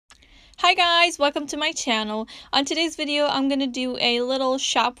Hi guys, welcome to my channel. On today's video, I'm going to do a little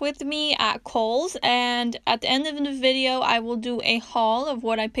shop with me at Kohl's, and at the end of the video, I will do a haul of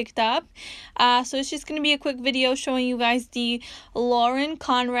what I picked up. So it's just going to be a quick video showing you guys the Lauren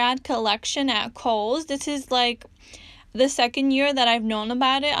Conrad collection at Kohl's. This is like the second year that I've known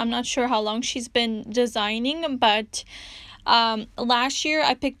about it. I'm not sure how long she's been designing, but last year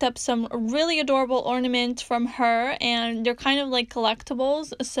I picked up some really adorable ornaments from her, and they're kind of like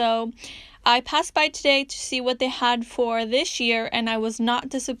collectibles. So I passed by today to see what they had for this year, and I was not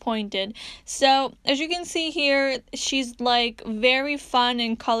disappointed. So as you can see here, she's like very fun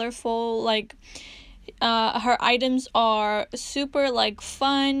and colorful. Like her items are super like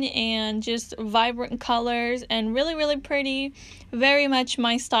fun and just vibrant colors and really pretty. Very much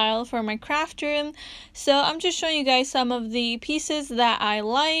my style for my craft room. So I'm just showing you guys some of the pieces that I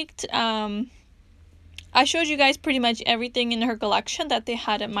liked. I showed you guys pretty much everything in her collection that they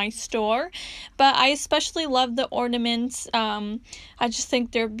had at my store, but I especially love the ornaments. I just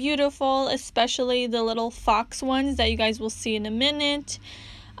think they're beautiful, especially the little fox ones that you guys will see in a minute.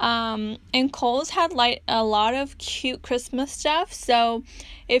 And Kohl's had like a lot of cute Christmas stuff, so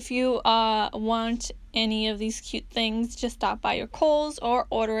if you want any of these cute things, just stop by your Kohl's or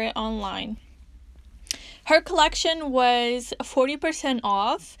order it online. Her collection was 40%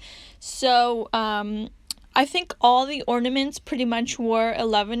 off, so I think all the ornaments pretty much were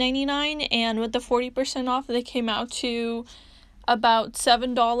 $11.99, and with the 40% off, they came out to about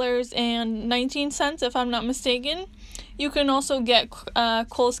 $7.19, if I'm not mistaken. You can also get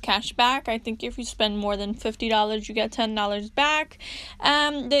Kohl's cash back. I think if you spend more than $50, you get $10 back.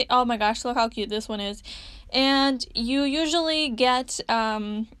 Oh my gosh, look how cute this one is. And you usually get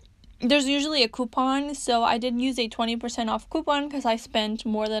there's usually a coupon, so I did use a 20% off coupon because I spent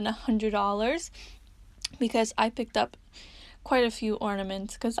more than $100 because I picked up quite a few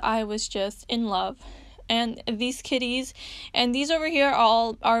ornaments because I was just in love. And these kitties, and these over here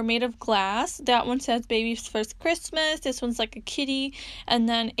all are made of glass. That one says baby's first Christmas. This one's like a kitty and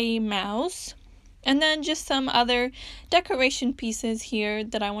then a mouse. And then just some other decoration pieces here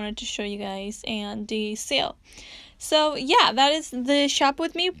that I wanted to show you guys, and the sale. So yeah, that is the shop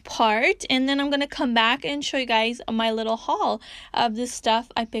with me part, and then I'm going to come back and show you guys my little haul of the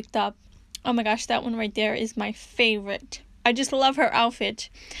stuff I picked up. Oh my gosh, that one right there is my favorite. I just love her outfit.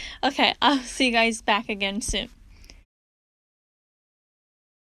 Okay, I'll see you guys back again soon.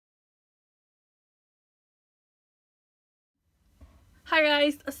 Hi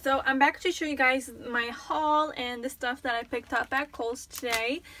guys, so I'm back to show you guys my haul and the stuff that I picked up at Kohl's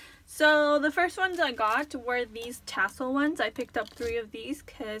today. So the first ones I got were these tassel ones. I picked up 3 of these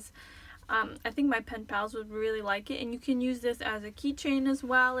because I think my pen pals would really like it, and you can use this as a keychain as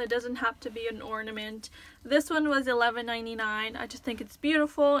well. It doesn't have to be an ornament. This one was $11.99. I just think it's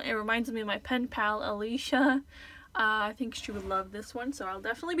beautiful. It reminds me of my pen pal Alicia. I think she would love this one, so I'll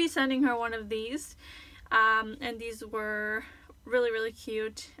definitely be sending her one of these. And these were really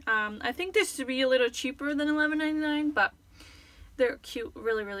cute. I think this should be a little cheaper than $11.99, but they're cute,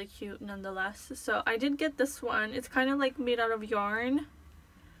 really cute nonetheless. So I did get this one. It's kind of like made out of yarn.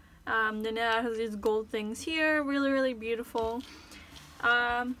 Then it has these gold things here, really beautiful.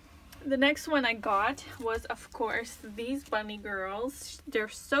 The next one I got was, of course, these bunny girls. They're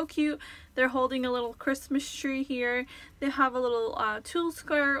so cute. They're holding a little Christmas tree here. They have a little tulle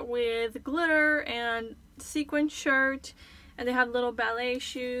skirt with glitter and sequin shirt, and they have little ballet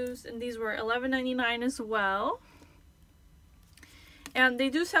shoes, and these were $11.99 as well. And they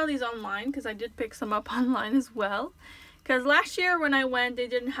do sell these online because I did pick some up online as well. Because last year when I went, they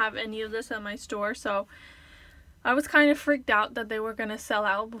didn't have any of this at my store, so I was kind of freaked out that they were going to sell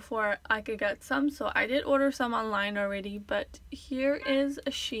out before I could get some. So I did order some online already, but here is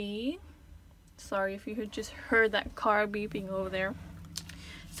she. Sorry if you just heard that car beeping over there.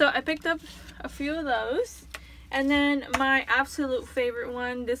 So I picked up a few of those. And then my absolute favorite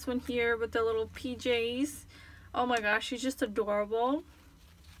one, this one here with the little PJs. Oh my gosh, she's just adorable.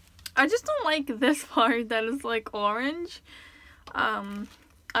 I just don't like this part that is like orange. I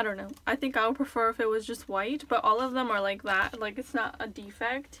don't know. I think I would prefer if it was just white, but all of them are like that. Like, it's not a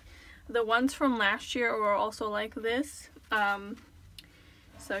defect. The ones from last year were also like this.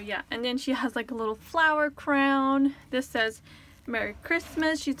 So yeah, and then she has like a little flower crown. This says Merry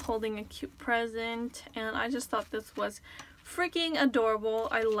Christmas. She's holding a cute present, and I just thought this was freaking adorable.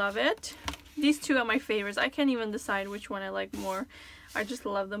 I love it. These two are my favorites. I can't even decide which one I like more. I just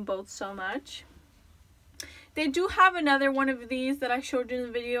love them both so much. They do have another one of these that I showed you in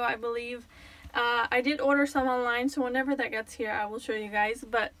the video, I believe. I did order some online, so whenever that gets here, I will show you guys.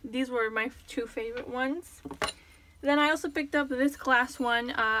 But these were my 2 favorite ones. Then I also picked up this glass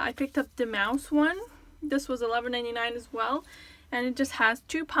one. I picked up the mouse one. This was $11.99 as well. And it just has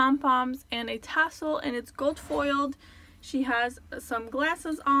 2 pom-poms and a tassel, and it's gold foiled. She has some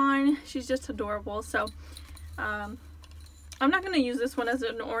glasses on. She's just adorable. So I'm not going to use this one as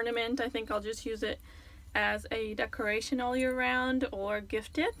an ornament. I think I'll just use it as a decoration all year round or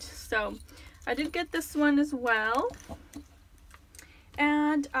gift it. So I did get this one as well.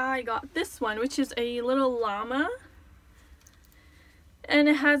 And I got this one, which is a little llama. And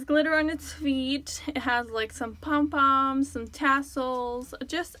it has glitter on its feet. It has like some pom-poms, some tassels,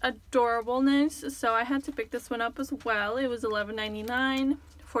 just adorableness. So I had to pick this one up as well. It was $11.99,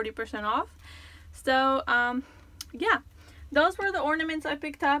 40% off. So yeah, those were the ornaments I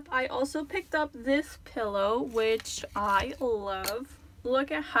picked up. I also picked up this pillow, which I love.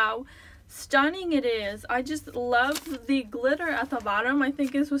 Look at how stunning it is. I just love the glitter at the bottom. I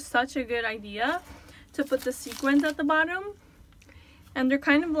think this was such a good idea to put the sequins at the bottom. And they're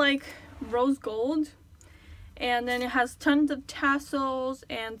kind of like rose gold, and then it has tons of tassels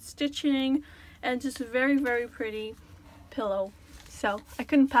and stitching, and just a very, very pretty pillow. So I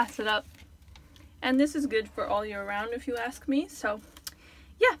couldn't pass it up, and this is good for all year round if you ask me. So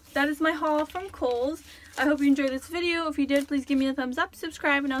yeah, that is my haul from Kohl's. I hope you enjoyed this video. If you did, please give me a thumbs up,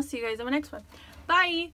 subscribe, and I'll see you guys on my next one. Bye!